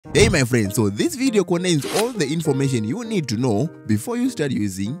Hey my friend, so this video contains all the information you need to know before you start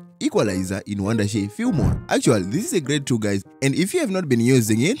using Equalizer in Wondershare Filmora. Actually, this is a great tool guys, and if you have not been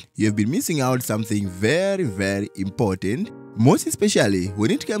using it, you have been missing out something very important, most especially when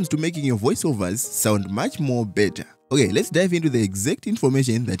it comes to making your voiceovers sound much more better. Okay, let's dive into the exact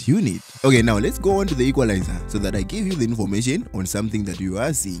information that you need. Okay, now let's go on to the Equalizer so that I give you the information on something that you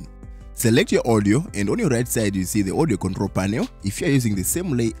are seeing. Select your audio, and on your right side you see the audio control panel if you are using the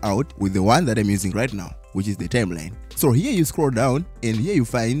same layout with the one that I'm using right now, which is the timeline. So here you scroll down and here you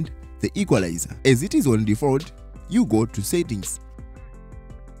find the Equalizer. As it is on default, you go to settings.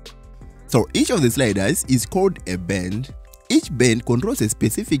 So each of the sliders is called a band. Each band controls a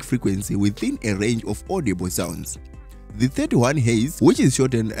specific frequency within a range of audible sounds. The 31 Hz, which is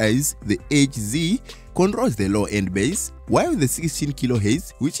shortened as the HZ, controls the low end bass, while the 16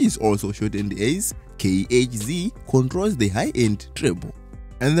 kHz, which is also shortened as KHZ, controls the high end treble,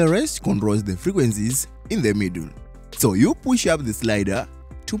 and the rest controls the frequencies in the middle. So you push up the slider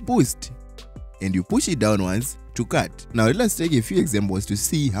to boost, and you push it downwards to cut. Now let's take a few examples to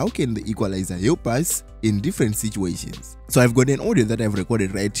see how can the Equalizer help us in different situations. So I've got an audio that I've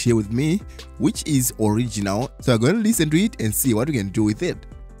recorded right here with me, which is original. So I'm going to listen to it and see what we can do with it.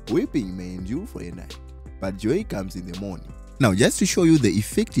 Weeping may endure for a night, but joy comes in the morning. Now just to show you the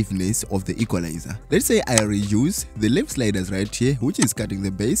effectiveness of the Equalizer, let's say I reduce the left sliders right here, which is cutting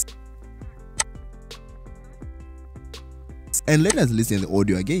the bass. And let us listen to the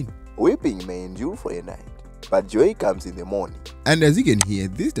audio again. Weeping may endure for a night, but joy comes in the morning. And as you can hear,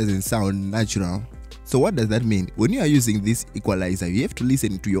 this doesn't sound natural. So what does that mean? When you are using this Equalizer, you have to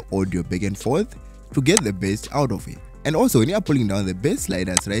listen to your audio back and forth to get the best out of it. And also when you are pulling down the bass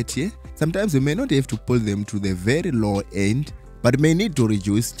sliders right here, sometimes you may not have to pull them to the very low end, but may need to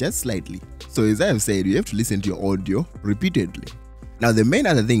reduce just slightly. So as I have said, you have to listen to your audio repeatedly. Now the main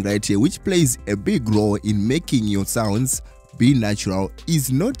other thing right here, which plays a big role in making your sounds be natural,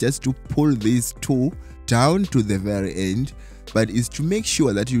 is not just to pull these two down to the very end, but is to make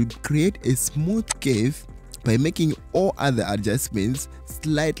sure that you create a smooth curve by making all other adjustments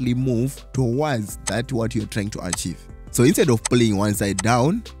slightly move towards that what you're trying to achieve. So instead of pulling one side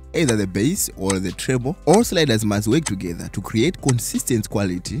down, either the bass or the treble, all sliders must work together to create consistent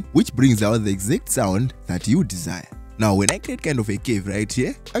quality, which brings out the exact sound that you desire. Now when I create kind of a curve right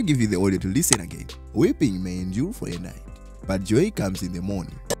here, I'll give you the audio to listen again. Weeping may endure for a night, but joy comes in the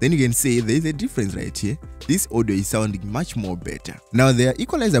morning. Then you can see there is a difference right here. This audio is sounding much more better. Now there are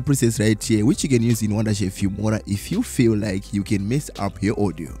Equalizer presets right here which you can use in Wondershare Filmora if you feel like you can mess up your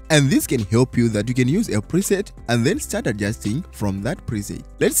audio. And this can help you that you can use a preset and then start adjusting from that preset.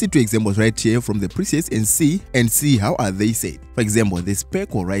 Let's see two examples right here from the presets and see how are they set. For example, the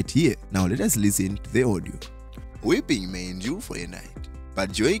speckle right here. Now let us listen to the audio. Weeping may endure for a night,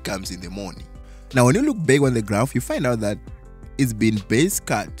 but joy comes in the morning. Now when you look back on the graph, you find out that it's been bass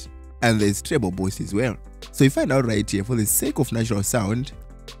cut and there's treble boost as well. So you find out right here, for the sake of natural sound,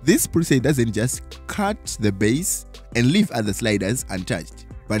 this preset doesn't just cut the bass and leave other sliders untouched,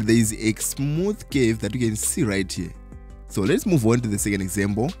 but there is a smooth curve that you can see right here. So let's move on to the second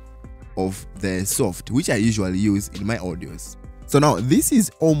example of the soft, which I usually use in my audios. So now this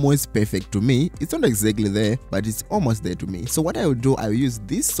is almost perfect to me. It's not exactly there, but it's almost there to me. So what I will do, I will use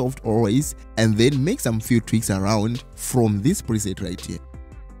this soft always and then make some few tweaks around from this preset right here.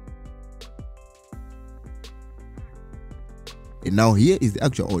 And now here is the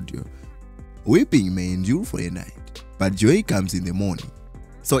actual audio. Weeping may endure for a night, but joy comes in the morning.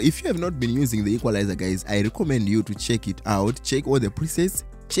 So if you have not been using the Equalizer guys, I recommend you to check it out. Check all the presets.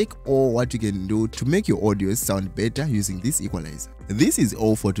 Check all what you can do to make your audio sound better using this Equalizer. This is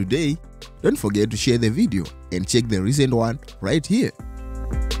all for today. Don't forget to share the video and check the recent one right here.